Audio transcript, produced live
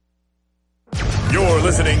You're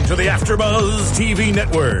listening to the AfterBuzz TV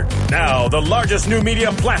Network, now the largest new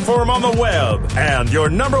media platform on the web, and your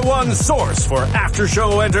number one source for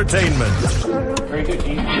after-show entertainment. Very good,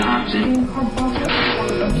 Dean Johnson.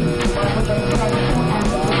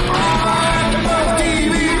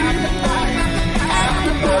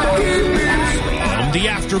 The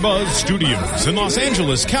AfterBuzz Studios in Los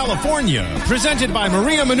Angeles, California, presented by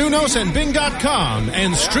Maria Menounos and Bing.com,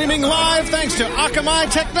 and streaming live thanks to Akamai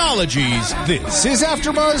Technologies. This is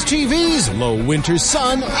AfterBuzz TV's Low Winter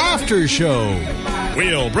Sun After Show.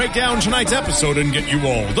 We'll break down tonight's episode and get you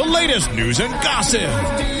all the latest news and gossip.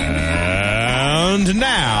 And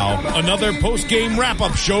now, another post-game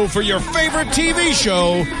wrap-up show for your favorite TV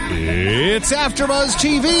show. It's AfterBuzz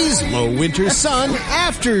TV's Low Winter Sun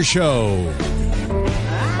After Show.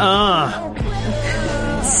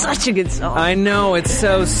 Such a good song. I know, it's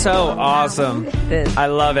so awesome. I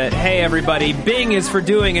love it. Hey everybody, Bing is for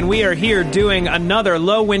doing, and we are here doing another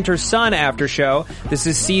Low Winter Sun after show. This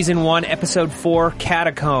is season 1, episode 4,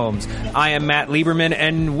 Catacombs. I am Matt Lieberman,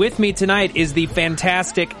 and with me tonight is the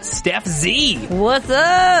fantastic Steph Z. What's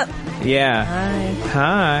up? Yeah.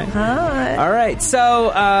 Hi. All right,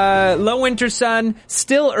 so Low Winter Sun,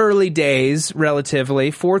 still early days,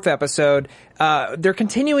 relatively, 4th episode. They're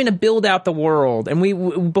continuing to build out the world,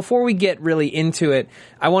 and before we get really into it,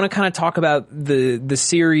 I want to kind of talk about the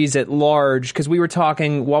series at large, because we were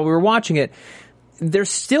talking while we were watching it. They're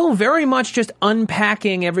still very much just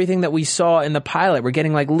unpacking everything that we saw in the pilot. We're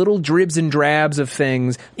getting like little dribs and drabs of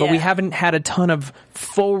things, but we haven't had a ton of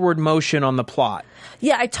forward motion on the plot.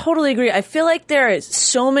 Yeah, I totally agree. I feel like there is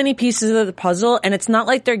so many pieces of the puzzle, and it's not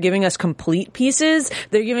like they're giving us complete pieces.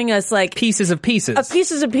 They're giving us like pieces of pieces.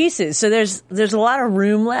 Pieces of pieces. So there's a lot of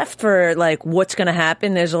room left for like what's going to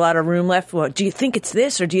happen. There's a lot of room left for, do you think it's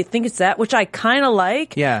this or do you think it's that? Which I kind of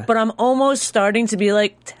like. Yeah. But I'm almost starting to be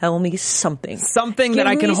like, tell me something. Something that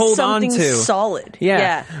I can hold on to. Something solid.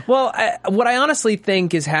 Yeah. Well, what I honestly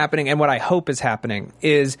think is happening, and what I hope is happening,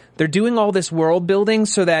 is they're doing all this world building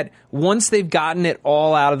so that once they've gotten it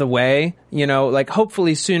all out of the way, you know, like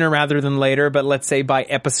hopefully sooner rather than later, but let's say by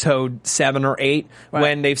episode 7 or 8, right,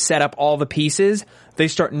 when they've set up all the pieces, they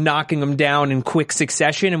start knocking them down in quick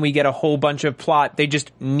succession and we get a whole bunch of plot. They just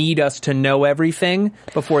need us to know everything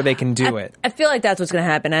before they can do it. I feel like that's what's going to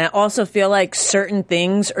happen. And I also feel like certain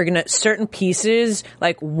things are certain pieces,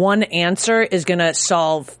 like one answer is going to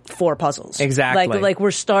solve 4 puzzles. Exactly. Like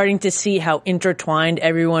we're starting to see how intertwined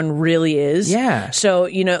everyone really is. Yeah. So,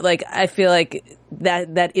 you know, like I feel like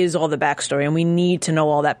that is all the backstory, and we need to know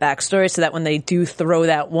all that backstory so that when they do throw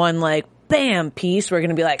that one like bam piece, we're going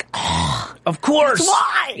to be like, oh, of course.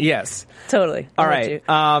 Why? Yes. Totally. All right.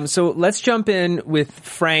 So let's jump in with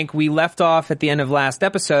Frank. We left off at the end of last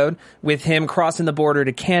episode with him crossing the border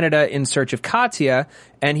to Canada in search of Katya,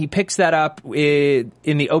 and he picks that up in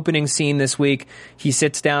the opening scene this week. He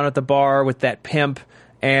sits down at the bar with that pimp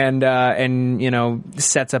and you know,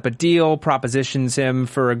 sets up a deal, propositions him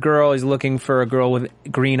for a girl. He's looking for a girl with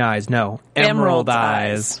green eyes. No, emerald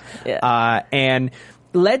eyes. Yeah. And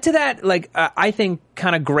led to that, like, I think,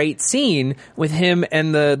 kind of great scene with him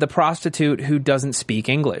and the prostitute who doesn't speak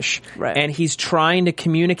English. Right. And he's trying to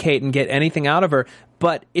communicate and get anything out of her,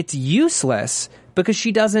 but it's useless because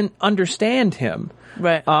she doesn't understand him.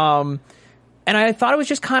 Right. And I thought it was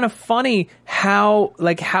just kind of funny how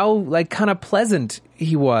kind of pleasant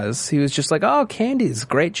he was. He was just like, oh, Candy's a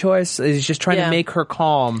great choice. He's just trying to make her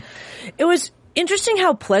calm. It was interesting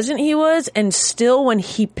how pleasant he was, and still when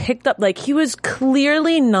he picked up, like, he was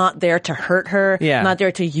clearly not there to hurt her, not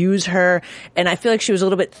there to use her, and I feel like she was a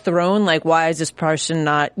little bit thrown, like, why is this person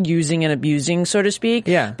not using and abusing, so to speak?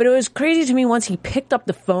 Yeah. But it was crazy to me, once he picked up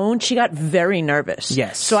the phone, she got very nervous.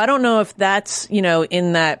 Yes. So I don't know if that's, you know,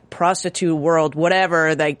 in that prostitute world,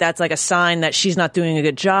 whatever, like, that's like a sign that she's not doing a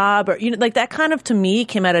good job, or, you know, like, that kind of, to me,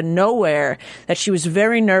 came out of nowhere, that she was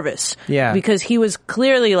very nervous. Yeah. Because he was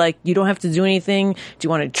clearly like, you don't have to do anything. Do you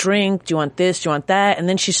want a drink? Do you want this? Do you want that? And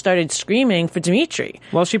then she started screaming for Dimitri.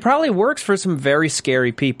 Well, she probably works for some very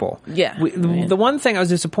scary people. Yeah. The one thing I was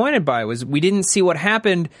disappointed by was we didn't see what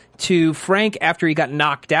happened to Frank after he got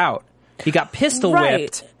knocked out. He got pistol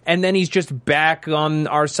whipped. And then he's just back on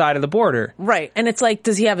our side of the border. Right. And it's like,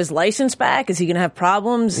 does he have his license back? Is he going to have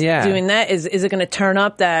problems doing that? Is it going to turn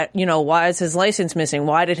up that, you know, why is his license missing?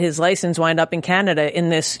 Why did his license wind up in Canada in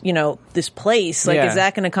this, you know, this place? Like, is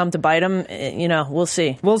that going to come to bite him? You know, we'll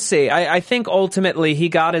see. We'll see. I think ultimately he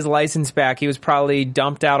got his license back. He was probably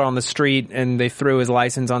dumped out on the street and they threw his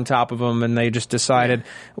license on top of him and they just decided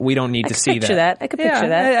we don't need to see that. I could picture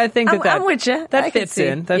that. I think that I'm with you. That fits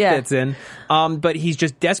in. That fits in. But he's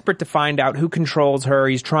just desperately desperate to find out who controls her.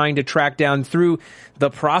 He's trying to track down through the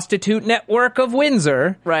prostitute network of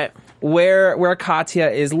Windsor, right, where Katya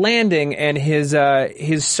is landing, and his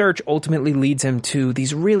search ultimately leads him to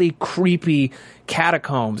these really creepy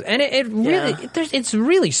catacombs, and it's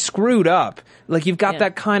really screwed up. Like, you've got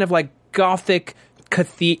that kind of like gothic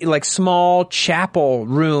like small chapel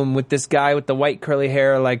room with this guy with the white curly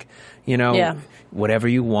hair, like, you know, whatever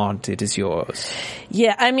you want, it is yours.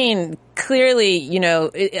 Yeah, I mean, clearly, you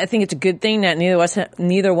know, I think it's a good thing that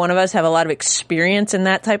neither one of us have a lot of experience in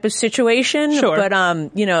that type of situation. Sure.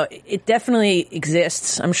 But, you know, it definitely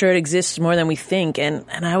exists. I'm sure it exists more than we think. And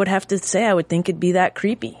I would have to say, I would think it'd be that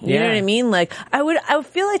creepy. You know what I mean? Like, I would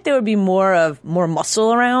feel like there would be more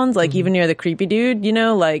muscle around, like even near the creepy dude, you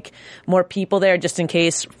know, like more people there just in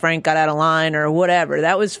case Frank got out of line or whatever.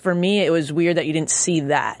 That was, for me, it was weird that you didn't see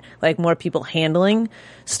that. Like, more people handling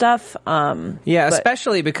stuff.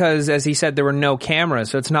 Especially because, as he said, there were no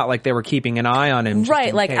cameras, so it's not like they were keeping an eye on him.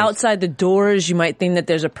 Right, like outside the doors, you might think that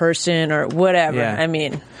there's a person or whatever. Yeah. I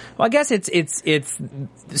mean, well, I guess it's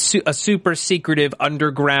a super secretive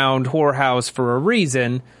underground whorehouse for a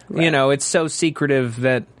reason. Right. You know, it's so secretive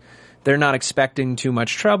that they're not expecting too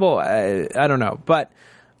much trouble. I don't know, but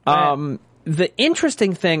the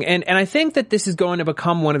interesting thing, and I think that this is going to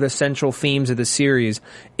become one of the central themes of the series,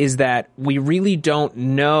 is that we really don't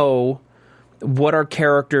know what our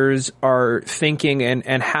characters are thinking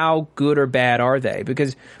and how good or bad are they.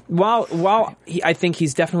 Because while I think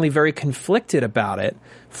he's definitely very conflicted about it,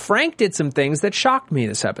 Frank did some things that shocked me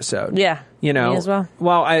this episode. Yeah, you know, me as well.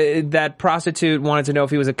 Well, that prostitute wanted to know if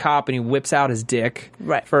he was a cop, and he whips out his dick,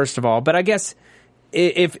 right, first of all. But I guess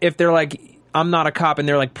if they're like, I'm not a cop, and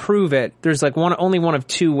they're like, prove it, there's like only one of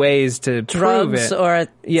two ways to prove it. Drugs or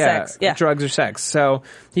sex. Yeah, drugs or sex. So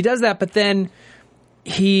he does that, but then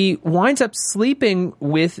he winds up sleeping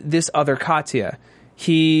with this other Katya.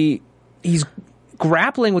 He's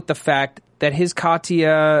grappling with the fact that his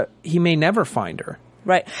Katya, he may never find her.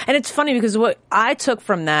 Right. And it's funny because what I took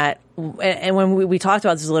from that, and when we talked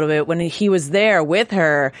about this a little bit, when he was there with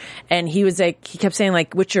her and he was like, he kept saying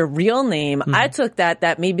like, what's your real name? Mm-hmm. I took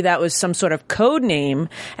that maybe that was some sort of code name,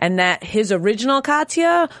 and that his original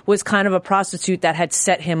Katya was kind of a prostitute that had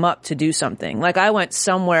set him up to do something. Like, I went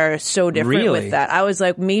somewhere so different with that. I was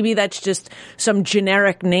like, maybe that's just some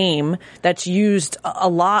generic name that's used a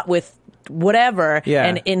lot with whatever,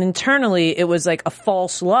 and internally it was like a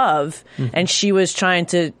false love, and she was trying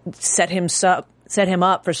to set him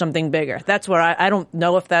up for something bigger. That's where I don't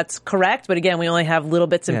know if that's correct, but again, we only have little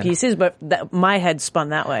bits and pieces, but my head spun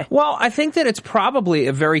that way. Well, I think that it's probably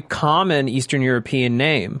a very common Eastern European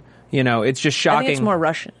name. You know, it's just shocking. I think it's more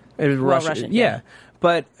Russian. Russian, yeah.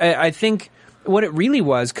 But I think what it really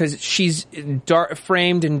was, because she's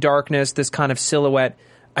framed in darkness, this kind of silhouette,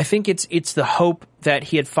 I think it's the hope that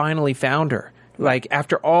he had finally found her. Like,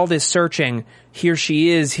 after all this searching, here she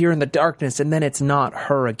is, here in the darkness, and then it's not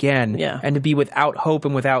her again. Yeah. And to be without hope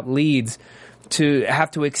and without leads, to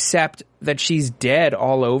have to accept that she's dead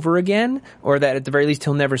all over again, or that at the very least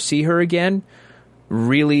he'll never see her again,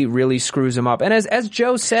 really, really screws him up. And as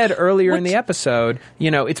Joe said earlier in the episode, you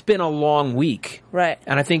know, it's been a long week. Right.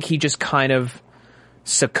 And I think he just kind of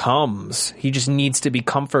succumbs. He just needs to be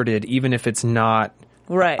comforted, even if it's not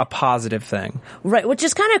a positive thing. Right, which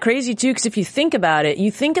is kind of crazy too, because if you think about it,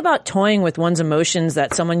 you think about toying with one's emotions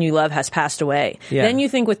that someone you love has passed away. Yeah. Then you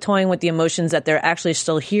think with toying with the emotions that they're actually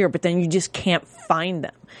still here, but then you just can't find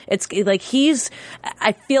them. It's like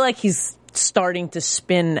I feel like he's starting to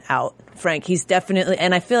spin out, Frank. He's definitely,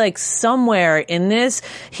 and I feel like somewhere in this,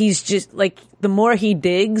 he's just like, the more he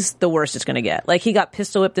digs, the worse it's going to get. Like, he got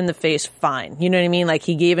pistol whipped in the face, fine. You know what I mean? Like,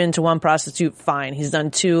 he gave in to one prostitute, fine. He's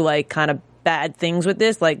done two, like, kind of bad things with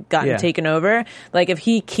this, like gotten taken over. Like, if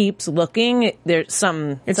he keeps looking, there's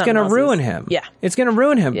it's going to ruin him. Yeah, it's going to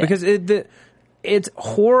ruin him because it's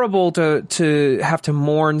horrible to have to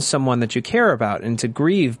mourn someone that you care about and to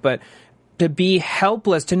grieve, but to be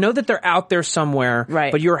helpless, to know that they're out there somewhere,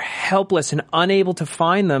 but you're helpless and unable to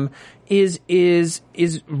find them is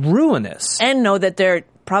ruinous. And know that they're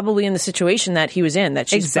probably in the situation that he was in, that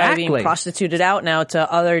she's probably being prostituted out now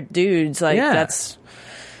to other dudes. Like,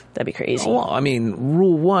 that'd be crazy. Well, I mean,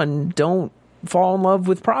 rule 1, don't fall in love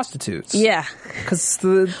with prostitutes. Yeah. Because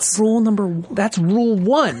rule number 1. That's rule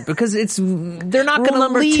 1, because they're not going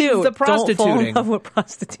to leave the prostituting. Don't fall in love with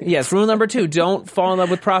prostitutes. Yes, rule number 2, don't fall in love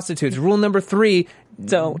with prostitutes. Rule number 3,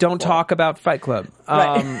 don't talk about Fight Club.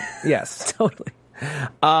 Right. Yes. Totally.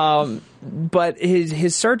 But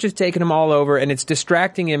his search has taken him all over, and it's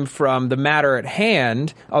distracting him from the matter at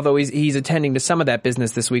hand, although he's attending to some of that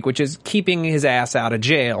business this week, which is keeping his ass out of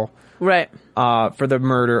jail. Right. For the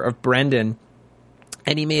murder of Brendan.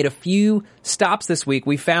 And he made a few stops this week.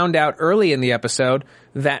 We found out early in the episode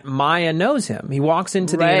that Maya knows him. He walks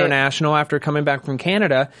into the International after coming back from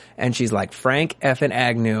Canada, and she's like, Frank effing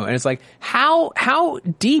Agnew. And it's like, how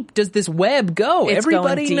deep does this web go?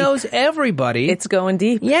 Everybody knows everybody. It's going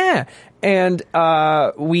deep. Yeah. And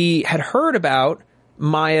we had heard about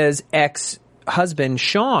Maya's ex-husband,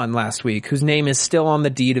 Sean, last week, whose name is still on the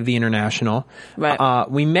deed of the International. Right.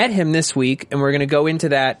 We met him this week, and we're going to go into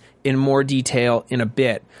that in more detail in a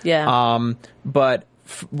bit. Yeah. But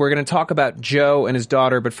we're going to talk about Joe and his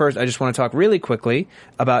daughter, but first I just want to talk really quickly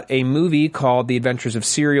about a movie called The Adventures of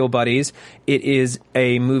Serial Buddies. It is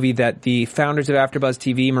a movie that the founders of AfterBuzz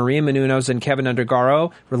TV, Maria Menounos and Kevin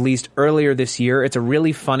Undergaro, released earlier this year. It's a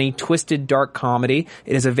really funny, twisted, dark comedy.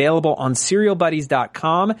 It is available on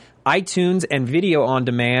SerialBuddies.com, iTunes, and video on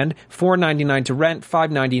demand. $4.99 to rent,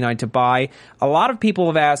 $5.99 to buy. A lot of people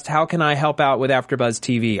have asked, how can I help out with AfterBuzz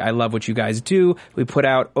TV? I love what you guys do. We put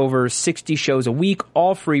out over 60 shows a week,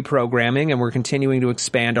 all free programming, and we're continuing to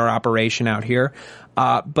expand our operation out here.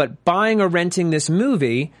 But buying or renting this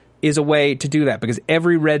movie is a way to do that, because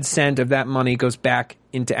every red cent of that money goes back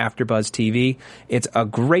into AfterBuzz TV. It's a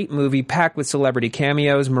great movie packed with celebrity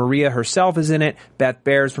cameos. Maria herself is in it. Beth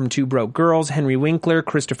Bears from Two Broke Girls, Henry Winkler,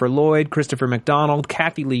 Christopher Lloyd, Christopher McDonald,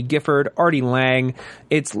 Kathy Lee Gifford, Artie Lang.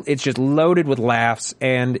 It's just loaded with laughs.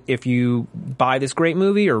 And if you buy this great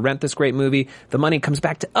movie or rent this great movie, the money comes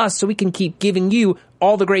back to us so we can keep giving you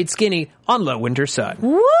all the great skinny on Low Winter Sun.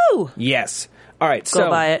 Woo! Yes. All right.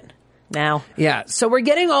 Go buy it. Now. Yeah, so we're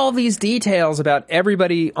getting all these details about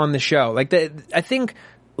everybody on the show. Like, I think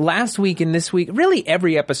last week and this week, really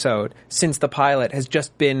every episode since the pilot has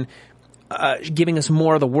just been giving us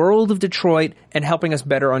more of the world of Detroit and helping us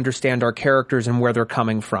better understand our characters and where they're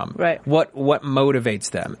coming from. Right. What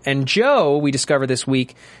motivates them. And Joe, we discover this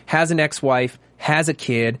week, has an ex-wife, has a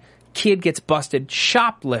kid. Kid gets busted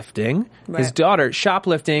shoplifting. Right. His daughter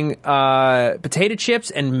shoplifting potato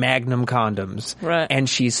chips and Magnum condoms. Right. And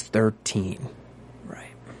she's 13.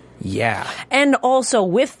 Right. Yeah. And also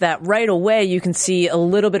with that, right away, you can see a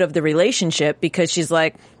little bit of the relationship, because she's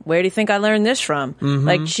like, where do you think I learned this from? Mm-hmm.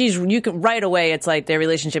 Like, you can right away, it's like their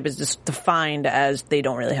relationship is just defined as they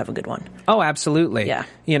don't really have a good one. Oh, absolutely. Yeah.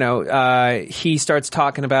 You know, he starts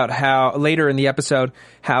talking about how later in the episode,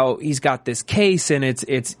 how he's got this case and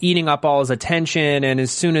it's eating up all his attention. And as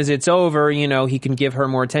soon as it's over, you know, he can give her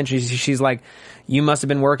more attention. She's like, you must have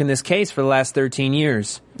been working this case for the last 13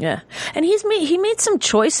 years. Yeah. And he made some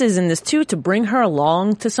choices in this too, to bring her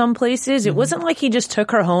along to some places. It wasn't like he just took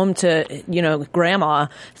her home to, you know, grandma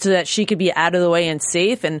so that she could be out of the way and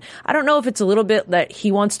safe. And I don't know if it's a little bit that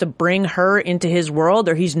he wants to bring her into his world,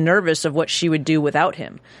 or he's nervous of what she would do without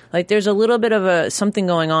him. Like, there's a little bit of something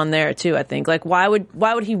going on there too, I think. Like, why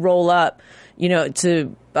would he roll up, you know,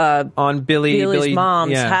 to on Billy's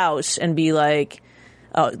mom's house and be like,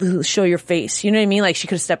 oh, show your face. You know what I mean? Like, she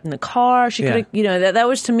could have stepped in the car. She could have, you know, that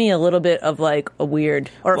was to me a little bit of like a weird,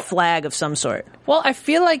 or a flag of some sort. Well, I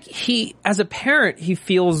feel like as a parent, he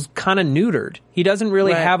feels kind of neutered. He doesn't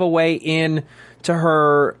really have a way in to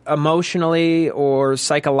her emotionally or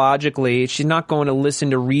psychologically. She's not going to listen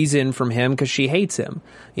to reason from him because she hates him.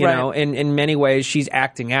 You know, in many ways, she's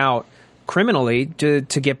acting out criminally to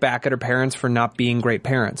get back at her parents for not being great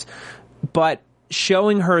parents. But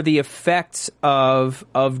showing her the effects of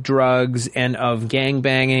drugs and of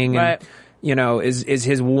gangbanging, and, you know, is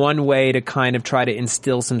his one way to kind of try to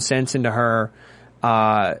instill some sense into her.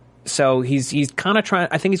 So he's kind of trying.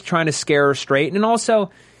 I think he's trying to scare her straight, and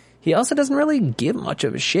also he also doesn't really give much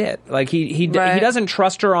of a shit. Like he doesn't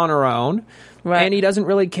trust her on her own, and he doesn't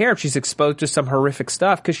really care if she's exposed to some horrific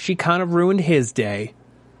stuff because she kind of ruined his day.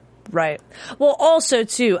 Right. Well, also,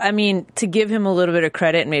 too, I mean, to give him a little bit of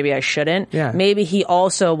credit, maybe I shouldn't. Yeah. Maybe he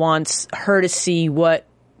also wants her to see what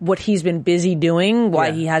he's been busy doing,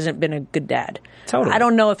 why he hasn't been a good dad. Totally. I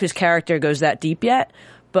don't know if his character goes that deep yet,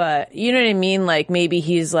 but you know what I mean? Like, maybe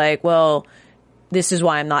he's like, well, this is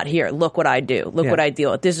why I'm not here. Look what I do. Look what I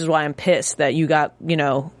deal with. This is why I'm pissed that you got, you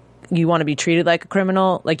know, you want to be treated like a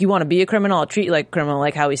criminal. Like, you want to be a criminal, I'll treat you like a criminal,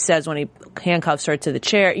 like how he says when he handcuffs her to the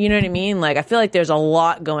chair. You know what I mean? Like, I feel like there's a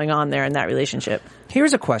lot going on there in that relationship.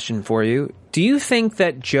 Here's a question for you. Do you think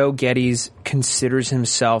that Joe Geddes considers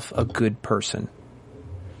himself a good person?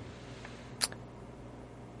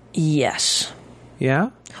 Yes.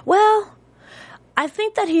 Yeah? Well, I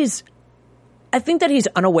think that he's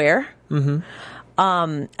unaware. Mm-hmm.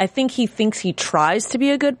 I think he thinks he tries to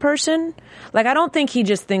be a good person. Like, I don't think he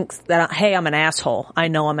just thinks that, hey, I'm an asshole. I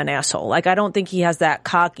know I'm an asshole. Like, I don't think he has that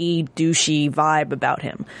cocky, douchey vibe about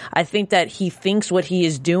him. I think that he thinks what he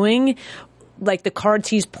is doing like the cards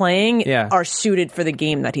he's playing are suited for the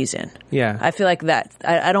game that he's in. Yeah. I feel like that.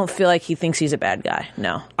 I don't feel like he thinks he's a bad guy.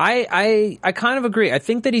 No. I kind of agree. I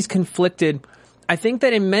think that he's conflicted. I think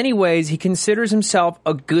that in many ways he considers himself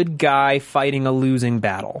a good guy fighting a losing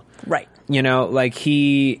battle. Right. You know, like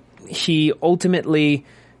he ultimately,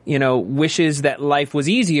 you know, wishes that life was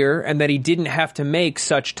easier and that he didn't have to make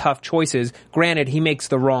such tough choices. Granted, he makes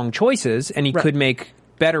the wrong choices and he could make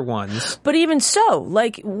better ones. But even so,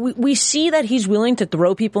 like, we see that he's willing to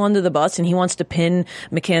throw people under the bus and he wants to pin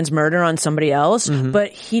McCann's murder on somebody else,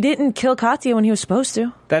 but he didn't kill Katya when he was supposed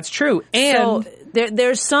to. That's true. And so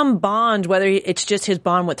there's some bond, whether it's just his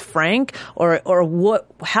bond with Frank or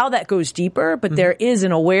how that goes deeper, but there is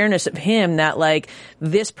an awareness of him that, like,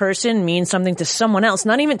 this person means something to someone else,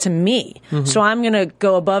 not even to me. So I'm going to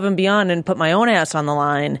go above and beyond and put my own ass on the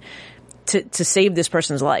line to save this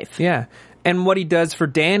person's life. Yeah. And what he does for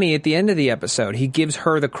Danny at the end of the episode, he gives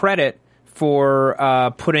her the credit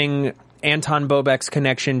for putting Anton Bobek's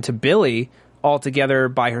connection to Billy all together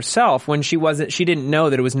by herself when she didn't know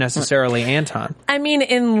that it was necessarily Anton. I mean,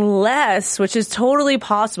 unless, which is totally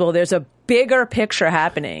possible, there's a bigger picture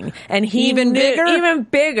happening, and even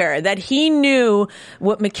bigger, that he knew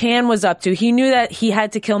what McCann was up to. He knew that he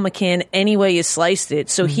had to kill McCann any way you sliced it.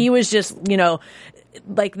 So he was just, you know,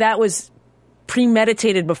 like, that was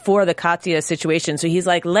premeditated before the Katya situation. So he's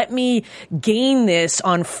like, let me gain this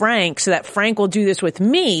on Frank so that Frank will do this with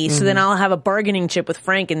me. So then I'll have a bargaining chip with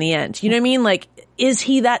Frank in the end. You know what I mean? Like, is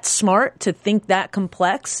he that smart to think that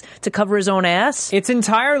complex to cover his own ass? It's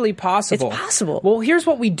entirely possible. It's possible. Well, here's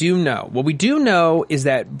what we do know. What we do know is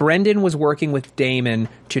that Brendan was working with Damon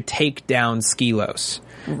to take down Skelos.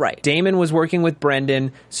 Right. Damon was working with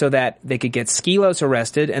Brendan so that they could get Skelos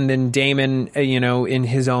arrested, and then Damon, you know, in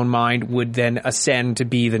his own mind, would then ascend to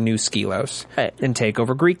be the new Skelos and take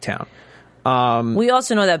over Greektown. We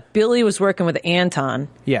also know that Billy was working with Anton.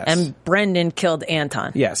 Yes. And Brendan killed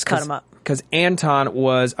Anton. Yes. Cut him up. Because Anton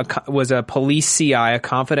was a police CI, a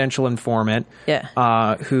confidential informant,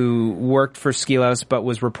 who worked for Skelos but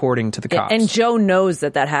was reporting to the cops. And Joe knows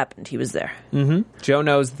that happened. He was there. Joe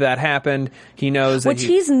knows that happened. He knows that Which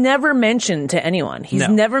he's never mentioned to anyone. He's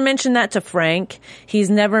never mentioned that to Frank.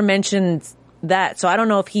 He's never mentioned that. So I don't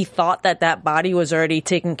know if he thought that body was already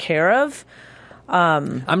taken care of.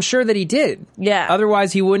 I'm sure that he did. Yeah.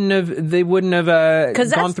 Otherwise, they wouldn't have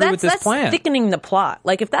gone through with this plan. That's thickening the plot.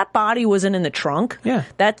 Like, if that body wasn't in the trunk,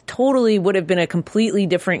 that totally would have been a completely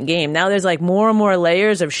different game. Now there's, like, more and more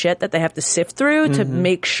layers of shit that they have to sift through to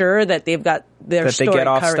make sure that they've got their story covered.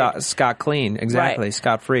 That they get off scot clean. Exactly. Right.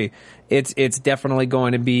 Scot free. It's definitely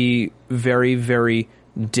going to be very, very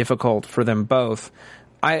difficult for them both.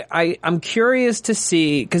 I'm curious to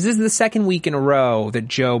see, because this is the second week in a row that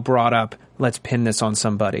Joe brought up, let's pin this on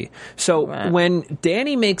somebody. So when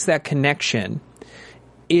Danny makes that connection,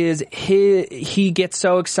 he gets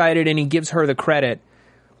so excited and he gives her the credit.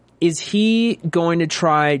 Is he going to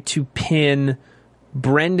try to pin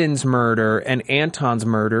Brendan's murder and Anton's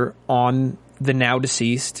murder on the now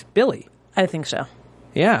deceased Billy? I think so.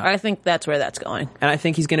 Yeah. I think that's where that's going. And I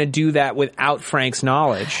think he's going to do that without Frank's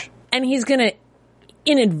knowledge. And he's going to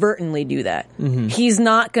inadvertently do that. He's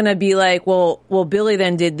not going to be like, well, Billy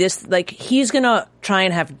then did this. Like, he's going to try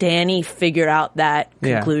and have Danny figure out that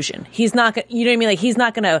conclusion. He's not going to, you know what I mean? Like, he's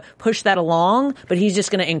not going to push that along, but he's just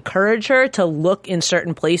going to encourage her to look in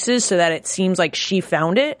certain places so that it seems like she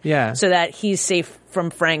found it. Yeah. So that he's safe from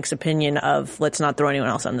Frank's opinion of, let's not throw anyone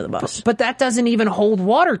else under the bus. But that doesn't even hold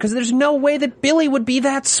water, because there's no way that Billy would be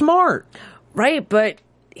that smart. Right, but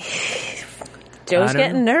Joe's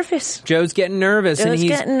getting nervous. Joe's getting nervous. And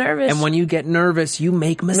when you get nervous, you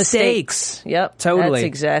make mistakes. Yep. Totally. That's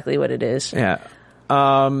exactly what it is. Yeah.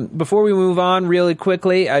 Before we move on really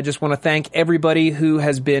quickly, I just want to thank everybody who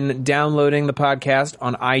has been downloading the podcast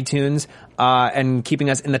on iTunes and keeping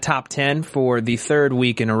us in the top 10 for the third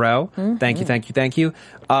week in a row. Thank you.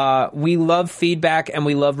 We love feedback and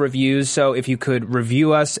we love reviews, so if you could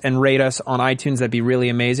review us and rate us on iTunes, that'd be really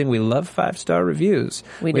amazing. We love 5-star reviews.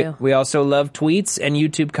 We do. We also love tweets and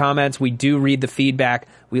YouTube comments. We do read the feedback.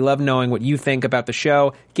 We love knowing what you think about the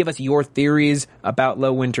show. Give us your theories about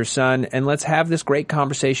Low Winter Sun, and let's have this great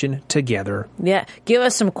conversation together. Yeah. Give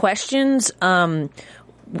us some questions.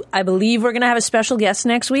 I believe we're going to have a special guest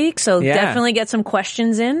next week, so definitely get some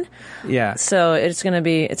questions in. Yeah. So it's going to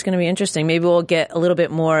be interesting. Maybe we'll get a little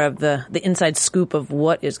bit more of the inside scoop of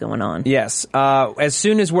what is going on. Yes. As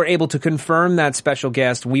soon as we're able to confirm that special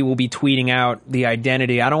guest, we will be tweeting out the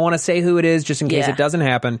identity. I don't want to say who it is just in case it doesn't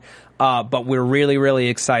happen, but we're really, really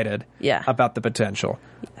excited about the potential.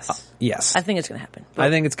 Yes. Yes. I think it's going to happen. I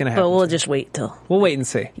think it's going to happen. But we'll just wait till... We'll wait and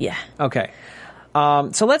see. Yeah. Okay.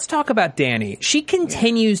 So let's talk about Danny. She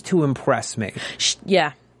continues to impress me.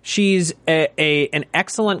 Yeah. She's an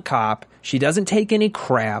excellent cop. She doesn't take any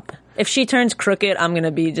crap. If she turns crooked, I'm going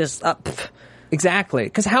to be just up. Exactly.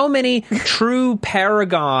 Because how many true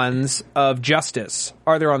paragons of justice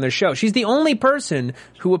are there on this show? She's the only person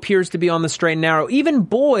who appears to be on the straight and narrow. Even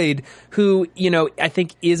Boyd, who, I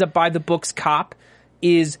think is a by-the-books cop,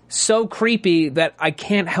 is so creepy that I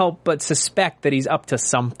can't help but suspect that he's up to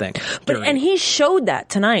something. And he showed that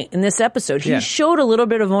tonight in this episode. He showed a little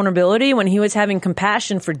bit of vulnerability when he was having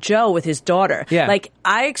compassion for Joe with his daughter. Yeah. Like,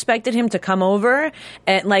 I expected him to come over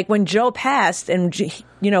and, like, when Joe passed and,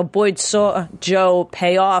 Boyd saw Joe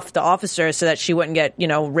pay off the officer so that she wouldn't get,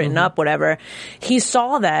 written up, whatever. He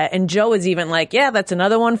saw that, and Joe was even like, yeah, that's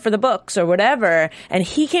another one for the books or whatever. And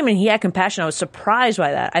he came in, he had compassion. I was surprised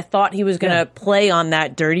by that. I thought he was going to play on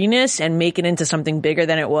that dirtiness and make it into something bigger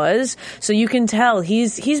than it was. So you can tell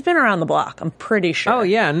he's been around the block. I'm pretty sure. Oh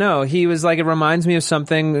yeah, no, he was like, it reminds me of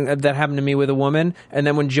something that happened to me with a woman. And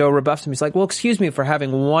then when Joe rebuffs him, he's like, well, excuse me for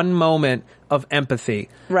having one moment of empathy.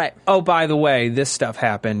 Right. Oh, by the way, this stuff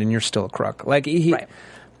happened and you're still a crook. Like right.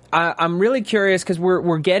 I'm really curious because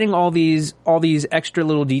we're getting all these extra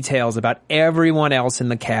little details about everyone else in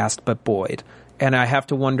the cast but Boyd. And I have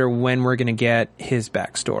to wonder when we're going to get his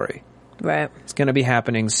backstory. Right. It's going to be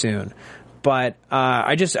happening soon. But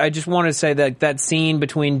I just want to say that scene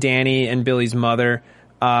between Danny and Billy's mother,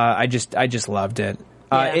 I just loved it.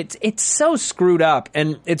 Yeah. It's so screwed up,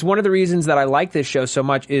 and it's one of the reasons that I like this show so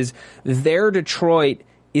much is their Detroit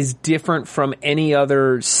is different from any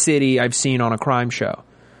other city I've seen on a crime show.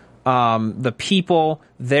 The people,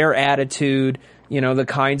 their attitude, the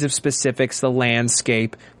kinds of specifics, the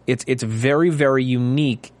landscape. It's very, very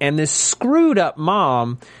unique. And this screwed up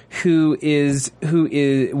mom who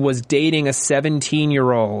was dating a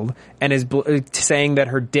 17-year-old and is saying that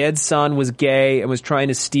her dead son was gay and was trying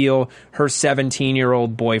to steal her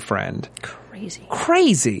 17-year-old boyfriend.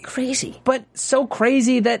 Crazy. But so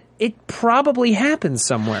crazy that it probably happens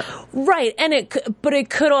somewhere. Right. And it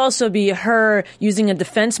could also be her using a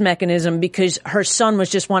defense mechanism because her son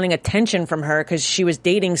was just wanting attention from her because she was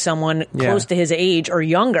dating someone close to his age or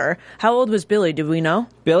younger. How old was Billy? Do we know?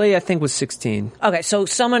 Billy, I think, was 16. Okay. So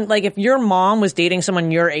someone, like, if your mom was dating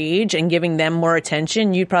someone your age and giving them more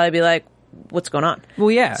attention, you'd probably be like, what's going on?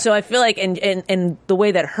 Well, yeah. So I feel like, and the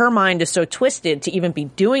way that her mind is so twisted to even be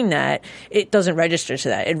doing that, it doesn't register to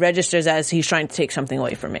that. It registers as he's trying to take something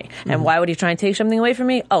away from me. Mm-hmm. And why would he try and take something away from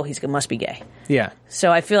me? Oh, he must be gay. Yeah. So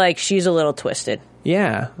I feel like she's a little twisted.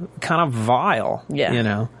 Yeah. Kind of vile.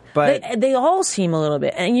 Yeah. But they all seem a little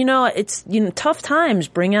bit, and it's tough times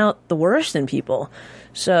bring out the worst in people.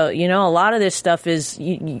 So, a lot of this stuff is,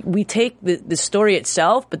 we take the story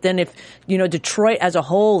itself, but then if, Detroit as a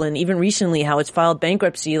whole, and even recently how it's filed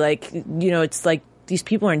bankruptcy, it's like these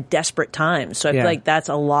people are in desperate times. So I feel like that's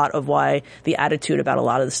a lot of why the attitude about a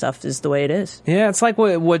lot of the stuff is the way it is. Yeah, it's like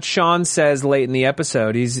what Sean says late in the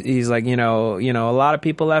episode. He's like, a lot of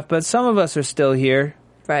people left, but some of us are still here.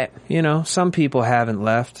 Right. Some people haven't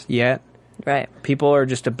left yet. Right. People are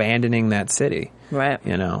just abandoning that city. Right.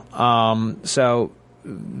 So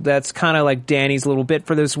that's kind of like Danny's little bit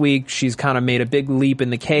for this week. She's kind of made a big leap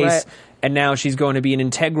in the case, and now she's going to be an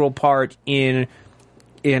integral part in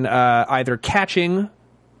either catching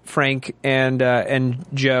Frank and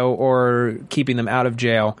Joe or keeping them out of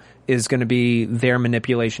jail. Is going to be their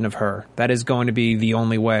manipulation of her. That is going to be the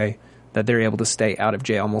only way that they're able to stay out of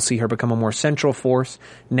jail, and we'll see her become a more central force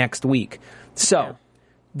next week. So,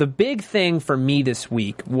 the big thing for me this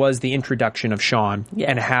week was the introduction of Sean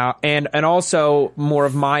and how, and also more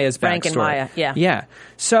of Maya's Frank backstory. And Maya, yeah.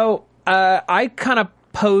 So, I kind of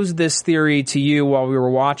posed this theory to you while we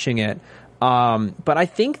were watching it, but I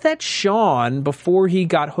think that Sean, before he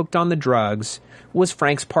got hooked on the drugs, was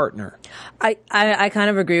Frank's partner. I kind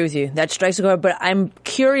of agree with you. That strikes a chord, but I'm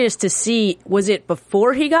curious to see, was it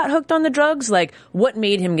before he got hooked on the drugs? Like, what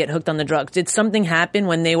made him get hooked on the drugs? Did something happen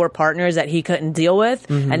when they were partners that he couldn't deal with,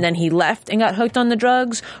 and then he left and got hooked on the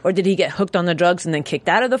drugs? Or did he get hooked on the drugs and then kicked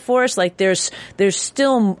out of the force? Like, there's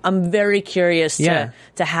still, I'm very curious to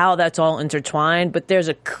how that's all intertwined, but there's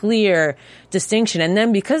a clear distinction. And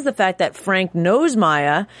then because the fact that Frank knows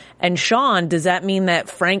Maya and Sean, does that mean that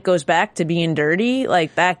Frank goes back to being dirty?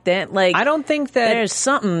 Like, back then? Like, I don't think that there's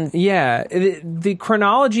something. Yeah, the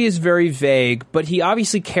chronology is very vague, but he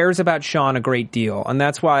obviously cares about Sean a great deal, and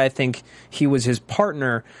that's why I think he was his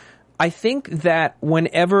partner. I think that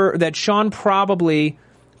that Sean probably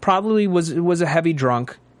was a heavy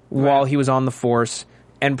drunk while he was on the force,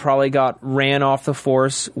 and probably got ran off the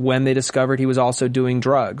force when they discovered he was also doing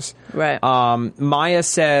drugs. Right. Maya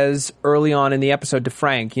says early on in the episode to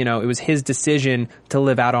Frank, it was his decision to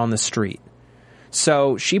live out on the street.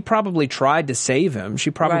 So she probably tried to save him.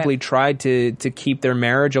 She probably tried to keep their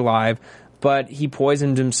marriage alive, but he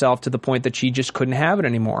poisoned himself to the point that she just couldn't have it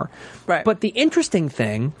anymore. Right. But the interesting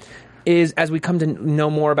thing is, as we come to know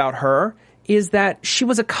more about her, is that she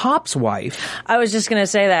was a cop's wife. I was just going to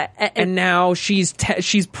say that. And now she's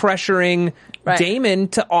pressuring Damon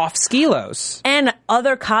to off Skelos. And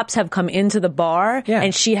other cops have come into the bar,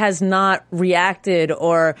 and she has not reacted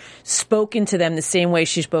or spoken to them the same way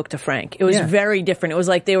she spoke to Frank. It was very different. It was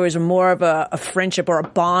like there was more of a friendship or a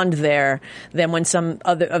bond there than when some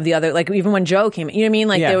other, like even when Joe came. You know what I mean?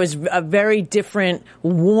 Like there was a very different,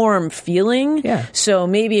 warm feeling. Yeah. So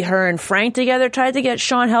maybe her and Frank together tried to get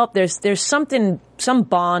Sean help. There's some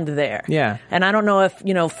bond there. Yeah. And I don't know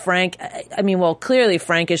if, Frank, clearly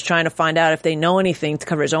Frank is trying to find out if they know anything to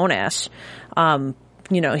cover his own ass.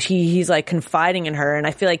 He's like confiding in her, and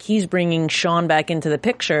I feel like he's bringing Sean back into the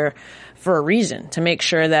picture for a reason, to make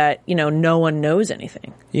sure that, no one knows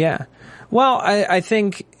anything. Yeah. Well, I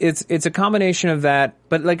think it's a combination of that,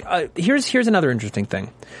 but here's another interesting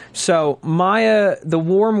thing. So Maya, the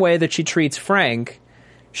warm way that she treats Frank,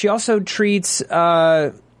 she also treats,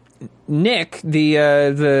 Nick,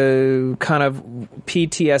 the kind of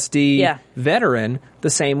PTSD veteran, the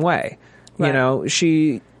same way. Right.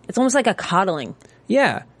 It's almost like a coddling.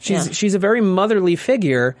 Yeah. She's a very motherly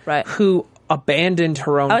figure who abandoned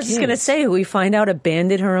her own kids. I was just going to say, we find out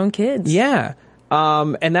abandoned her own kids. Yeah.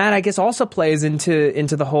 And that, I guess, also plays into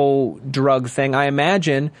the whole drug thing. I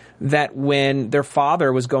imagine that when their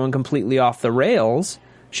father was going completely off the rails,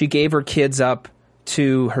 she gave her kids up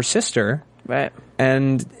to her sister. Right.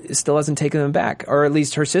 And still hasn't taken them back. Or at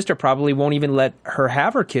least her sister probably won't even let her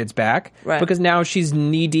have her kids back. Right. Because now she's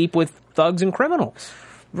knee-deep with thugs and criminals.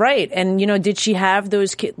 Right. And, did she have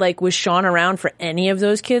those kids, was Sean around for any of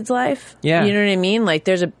those kids' life? Yeah. You know what I mean? Like,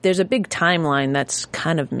 there's a big timeline that's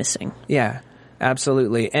kind of missing. Yeah,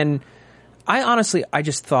 absolutely. And I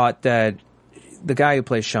just thought that the guy who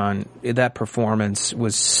plays Sean, that performance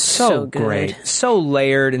was so great. So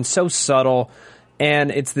layered and so subtle.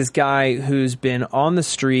 And it's this guy who's been on the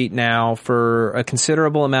street now for a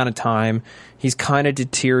considerable amount of time. He's kind of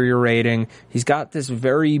deteriorating. He's got this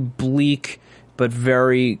very bleak but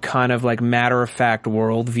very kind of matter-of-fact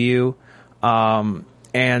worldview.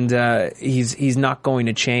 And he's not going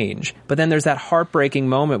to change. But then there's that heartbreaking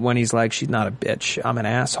moment when he's like, she's not a bitch, I'm an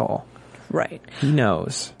asshole. Right. He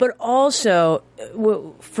knows. But also,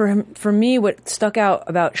 for me, what stuck out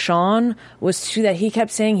about Sean was too that he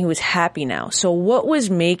kept saying he was happy now. So what was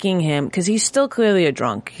making him, because he's still clearly a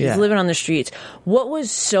drunk, he's living on the streets, what was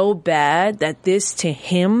so bad that this to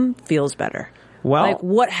him feels better? Well,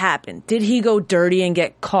 what happened? Did he go dirty and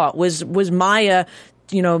get caught? Was Maya,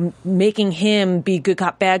 making him be good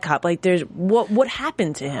cop, bad cop? What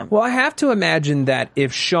happened to him? Well, I have to imagine that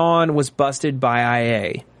if Sean was busted by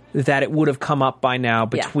IA, that it would have come up by now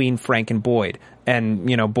between Frank and Boyd. And,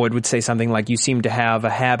 Boyd would say something like, you seem to have a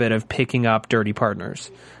habit of picking up dirty partners.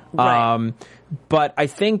 Right. But I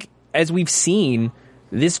think, as we've seen,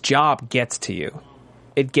 this job gets to you.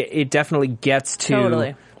 It definitely gets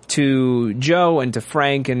to Joe and to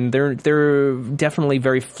Frank, and they're definitely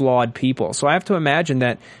very flawed people. So I have to imagine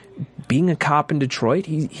that being a cop in Detroit,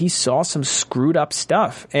 he saw some screwed up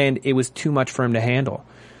stuff, and it was too much for him to handle.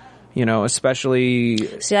 Especially...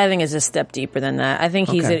 See, I think it's a step deeper than that. I think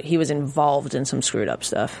he was involved in some screwed up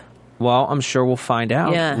stuff. Well, I'm sure we'll find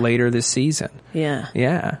out later this season. Yeah.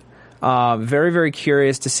 Yeah. Very, very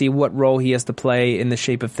curious to see what role he has to play in the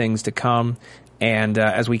shape of things to come. And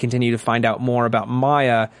as we continue to find out more about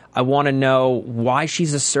Maya, I want to know why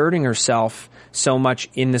she's asserting herself so much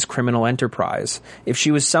in this criminal enterprise. If she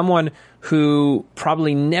was someone who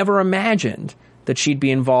probably never imagined that she'd be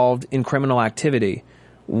involved in criminal activity,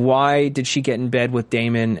 why did she get in bed with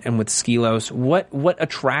Damon and with Skelos? What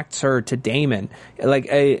attracts her to Damon?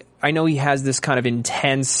 I know he has this kind of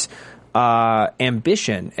intense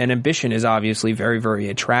ambition, and ambition is obviously very, very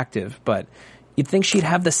attractive, but you'd think she'd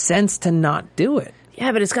have the sense to not do it.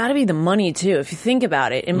 Yeah, but it's got to be the money too. If you think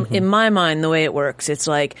about it, in my mind, the way it works, it's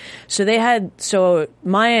like, so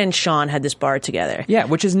Maya and Sean had this bar together. Yeah,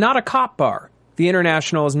 which is not a cop bar. The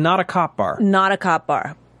International is not a cop bar. Not a cop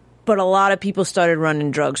bar. But a lot of people started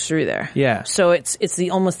running drugs through there. Yeah. So it's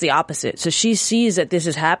almost the opposite. So she sees that this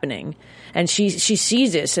is happening, And she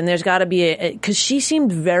sees this, and there's got to be because she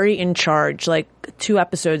seemed very in charge, like 2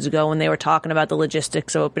 episodes ago when they were talking about the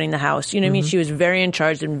logistics of opening the house. You know what I mean? She was very in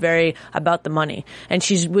charge and very about the money. And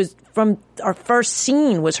she was, from our first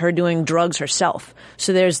scene, was her doing drugs herself.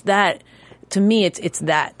 So there's that. To me, it's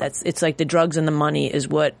like the drugs and the money is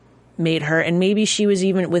what made her, and maybe she was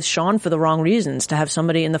even with Sean for the wrong reasons, to have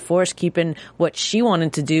somebody in the force keeping what she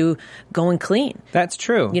wanted to do going clean. That's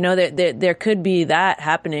true. You know, there could be that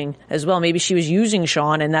happening as well. Maybe she was using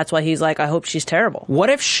Sean, and that's why he's like, I hope she's terrible. What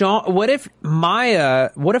if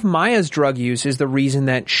Maya's drug use is the reason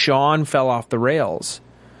that Sean fell off the rails?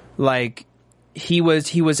 Like, he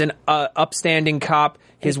was an upstanding cop.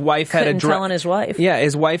 His wife had a drug. Telling his wife. Yeah,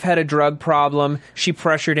 his wife had a drug problem. She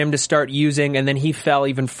pressured him to start using, and then he fell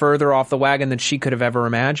even further off the wagon than she could have ever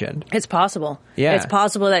imagined. It's possible. Yeah, it's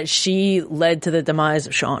possible that she led to the demise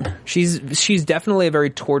of Sean. She's definitely a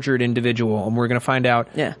very tortured individual, and we're going to find out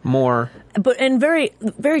more. And very,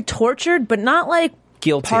 very tortured, but not like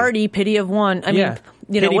guilty. Pity of one. I mean.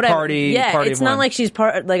 You know, pity whatever. Party, yeah, party it's not like she's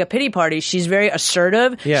like a pity party. She's very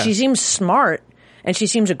assertive. Yeah. She seems smart, and she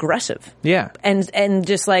seems aggressive. Yeah. And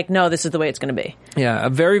just like, no, this is the way it's going to be. Yeah, a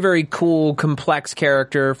very, very cool, complex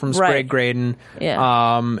character from Sprague Graydon. Yeah.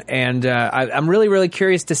 I'm really, really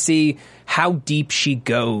curious to see how deep she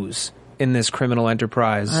goes in this criminal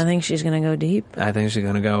enterprise. I think she's going to go deep. I think she's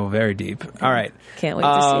going to go very deep. All right. Can't wait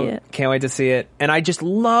to see it. Can't wait to see it. And I just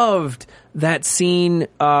loved that scene,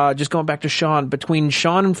 just going back to Sean, between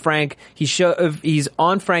Sean and Frank. He's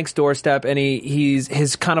on Frank's doorstep, and he's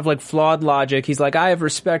his kind of like flawed logic. He's like, I have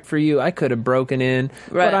respect for you. I could have broken in,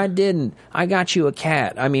 but I didn't. I got you a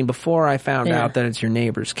cat. I mean, before I found out that it's your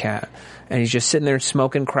neighbor's cat. And he's just sitting there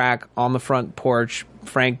smoking crack on the front porch.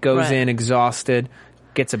 Frank goes in exhausted,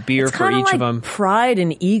 gets a beer for each of them. Pride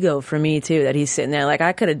and ego for me too, that he's sitting there like,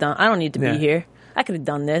 I don't need to be here. I could have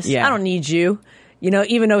done this. I don't need you. You know,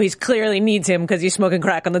 even though he's clearly needs him because he's smoking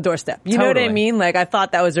crack on the doorstep. You know what I mean? Like, I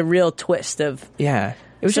thought that was a real twist of. Yeah.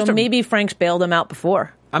 It was maybe Frank's bailed him out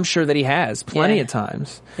before. I'm sure that he has plenty of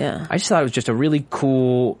times. Yeah. I just thought it was just a really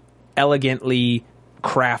cool, elegantly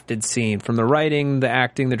crafted scene, from the writing, the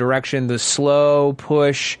acting, the direction, the slow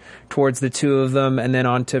push towards the two of them, and then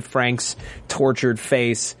onto Frank's tortured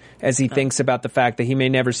face as he thinks about the fact that he may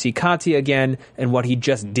never see Katya again, and what he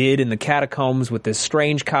just did in the catacombs with this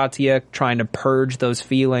strange Katya, trying to purge those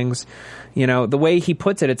feelings. You know, the way he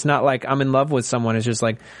puts it, it's not like I'm in love with someone. It's just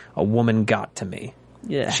like, a woman got to me.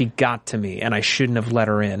 Yeah. She got to me, and I shouldn't have let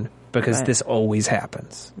her in, because this always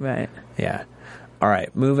happens. Right. Yeah. All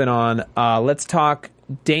right, moving on. Let's talk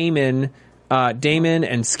Damon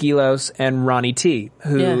and Skelos and Ronnie T,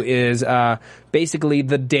 who is basically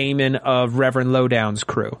the Damon of Reverend Lowdown's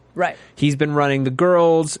crew. Right. He's been running the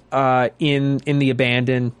girls in the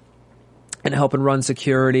abandon and helping run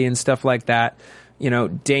security and stuff like that. You know,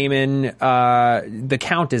 Damon, the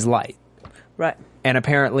count is light. Right. And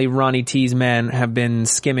apparently Ronnie T's men have been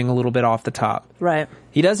skimming a little bit off the top. Right.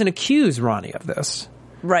 He doesn't accuse Ronnie of this.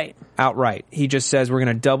 Right. Outright. He just says, we're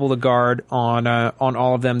going to double the guard on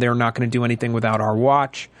all of them. They're not going to do anything without our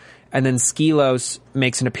watch. And then Skelos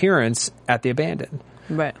makes an appearance at the abandon.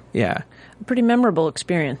 Right. Yeah. A pretty memorable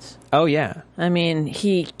experience. Oh, yeah. I mean,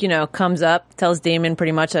 he, comes up, tells Damon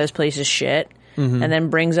pretty much that his place is shit, and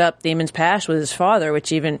then brings up Damon's past with his father,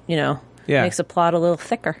 which even, makes the plot a little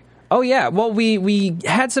thicker. Oh, yeah. Well, we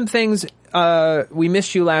had some things. We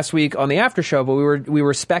missed you last week on the after show, but we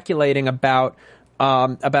were speculating about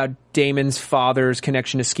Damon's father's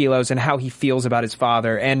connection to Skelos and how he feels about his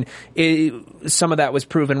father. And some of that was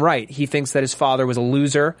proven right. He thinks that his father was a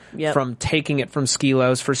loser from taking it from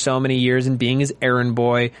Skelos for so many years and being his errand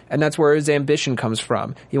boy. And that's where his ambition comes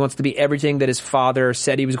from. He wants to be everything that his father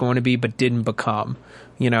said he was going to be but didn't become,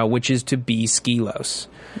 which is to be Skelos.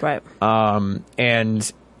 Right.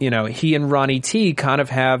 And he and Ronnie T kind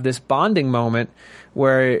of have this bonding moment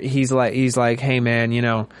where he's like, hey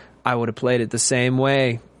man, I would have played it the same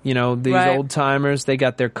way. These old timers, they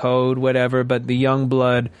got their code, whatever, but the young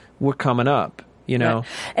blood, we're coming up, Right.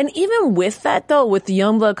 And even with that, though, with the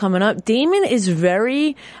young blood coming up, Damon is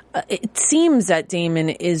it seems that Damon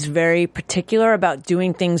is very particular about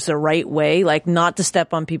doing things the right way, like not to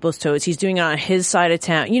step on people's toes. He's doing it on his side of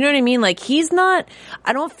town. You know what I mean? Like,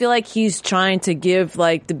 I don't feel like he's trying to give,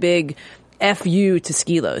 like, the big F you to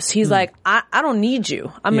Skelos. He's like, I don't need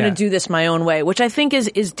you. I'm going to do this my own way, which I think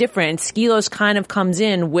is different. Skelos kind of comes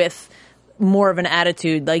in with more of an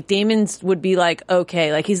attitude. Like Damon's would be like,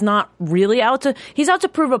 okay, like he's out to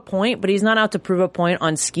prove a point, but he's not out to prove a point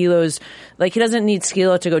on Skelo's. Like he doesn't need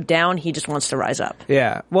Skelo to go down. He just wants to rise up.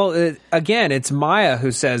 Yeah. Well, again, it's Maya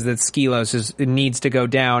who says that Skelos needs to go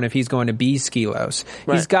down if he's going to be Skelos.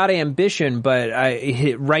 Right. He's got ambition, but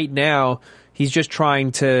right now he's just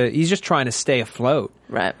trying to stay afloat.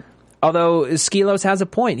 Right. Although Skelos has a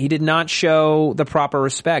point. He did not show the proper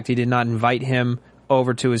respect. He did not invite him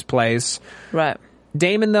over to his place. Right.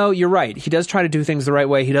 Damon, though, you're right. He does try to do things the right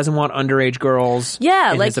way. He doesn't want underage girls.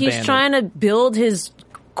 Yeah, like he's trying to build his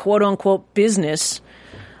quote-unquote business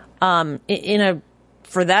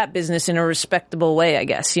for that business in a respectable way, I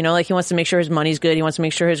guess. You know, like he wants to make sure his money's good. He wants to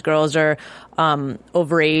make sure his girls are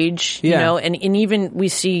overage, you know, and even we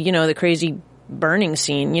see, you know, the crazy burning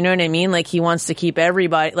scene, you know what I mean? Like he wants to keep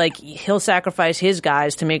everybody, like he'll sacrifice his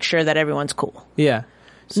guys to make sure that everyone's cool. Yeah.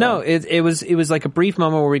 So. No, it was like a brief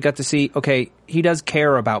moment where we got to see, okay, he does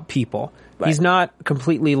care about people. Right. He's not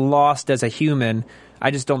completely lost as a human.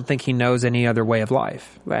 I just don't think he knows any other way of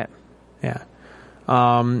life. Right. Yeah.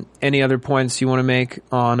 Any other points you want to make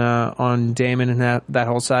on Damon and that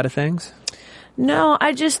whole side of things? No,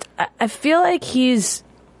 I feel like he's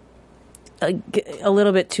a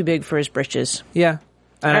little bit too big for his britches. Yeah.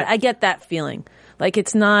 I get that feeling. Like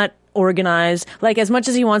it's not organized. Like as much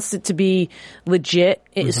as he wants it to be legit,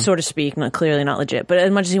 so to speak, not clearly not legit, but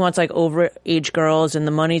as much as he wants like overage girls and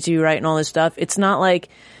the money to be right and all this stuff, it's not like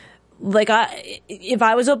if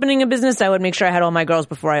I was opening a business, I would make sure I had all my girls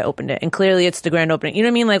before I opened it. And clearly it's the grand opening. You know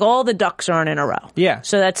what I mean? Like all the ducks aren't in a row. Yeah.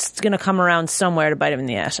 So that's going to come around somewhere to bite him in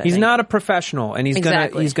the ass. He's not a professional, and he's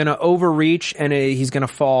going to overreach, and he's going to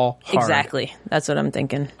fall hard. Exactly. That's what I'm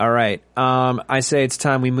thinking. All right. I say it's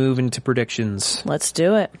time we move into predictions. Let's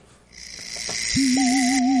do it.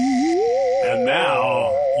 And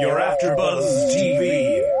now, your AfterBuzz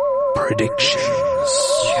TV predictions.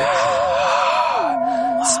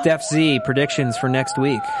 Steph Z, predictions for next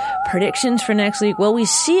week. Predictions for next week. Well, we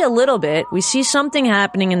see a little bit. We see something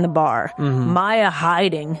happening in the bar. Mm-hmm. Maya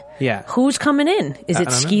hiding. Yeah. Who's coming in? Is it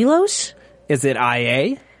Skelos? Is it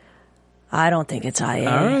IA? I don't think it's IA.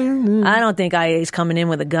 I don't think IA's coming in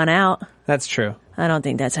with a gun out. That's true. I don't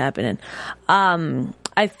think that's happening.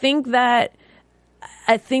 I think that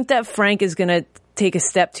Frank is going to take a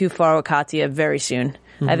step too far with Katya very soon.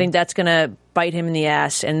 Mm-hmm. I think that's going to bite him in the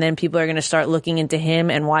ass, and then people are going to start looking into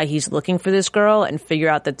him and why he's looking for this girl and figure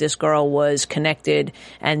out that this girl was connected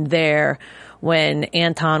and there when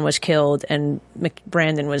Anton was killed and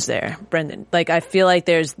Brandon was there. Brendan. Like, I feel like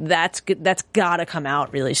that's got to come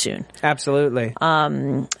out really soon. Absolutely.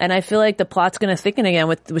 And I feel like the plot's going to thicken again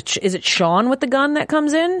with is it Sean with the gun that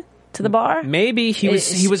comes in to the bar? Maybe he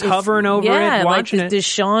was hovering over it, watching it. Does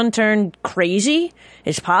Sean turn crazy?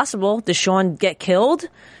 It's possible. Does Sean get killed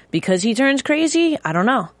because he turns crazy? I don't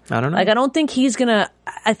know. Like, I don't think he's gonna.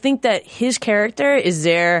 I think that his character is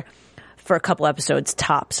there for a couple episodes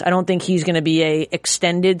tops. I don't think he's gonna be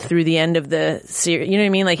extended through the end of the series. You know what I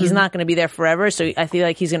mean? Like, he's not gonna be there forever. So I feel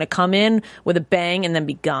like he's gonna come in with a bang and then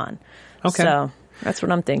be gone. Okay. So that's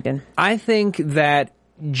what I'm thinking. I think that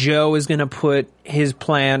Joe is going to put his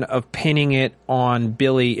plan of pinning it on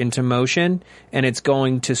Billy into motion, and it's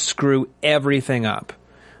going to screw everything up.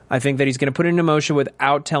 I think that he's going to put it into motion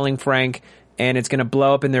without telling Frank, and it's going to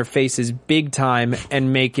blow up in their faces big time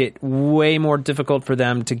and make it way more difficult for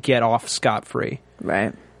them to get off scot-free.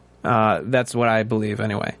 Right. That's what I believe,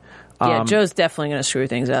 anyway. Yeah, Joe's definitely going to screw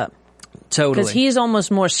things up. Totally. Because he's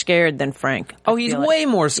almost more scared than Frank. Oh, he's way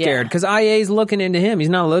more scared because IA's looking into him. He's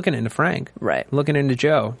not looking into Frank. Right. Looking into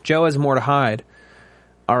Joe. Joe has more to hide.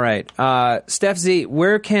 All right. Steph Z,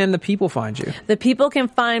 where can the people find you? The people can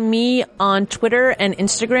find me on Twitter and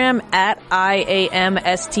Instagram at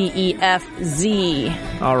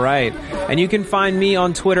IAMSTEFZ. All right. And you can find me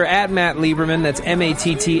on Twitter at Matt Lieberman. That's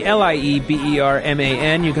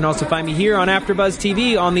MATTLIEBERMAN. You can also find me here on AfterBuzz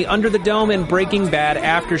TV on the Under the Dome and Breaking Bad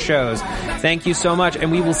after shows. Thank you so much, and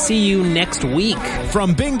we will see you next week.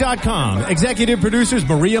 From Bing.com, executive producers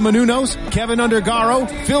Maria Menounos, Kevin Undergaro,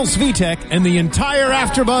 Phil Svitek, and the entire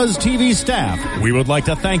AfterBuzz TV staff. We would like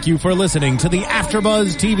to thank you for listening to the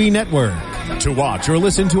AfterBuzz TV network. To watch or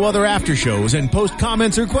listen to other after shows and post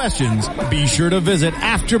comments or questions, be sure to visit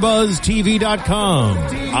AfterBuzzTV.com.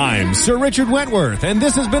 I'm Sir Richard Wentworth, and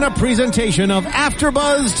this has been a presentation of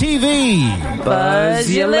AfterBuzz TV. Buzz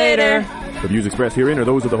you later. The views expressed herein are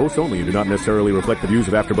those of the hosts only and do not necessarily reflect the views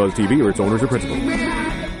of AfterBuzz TV or its owners or principals.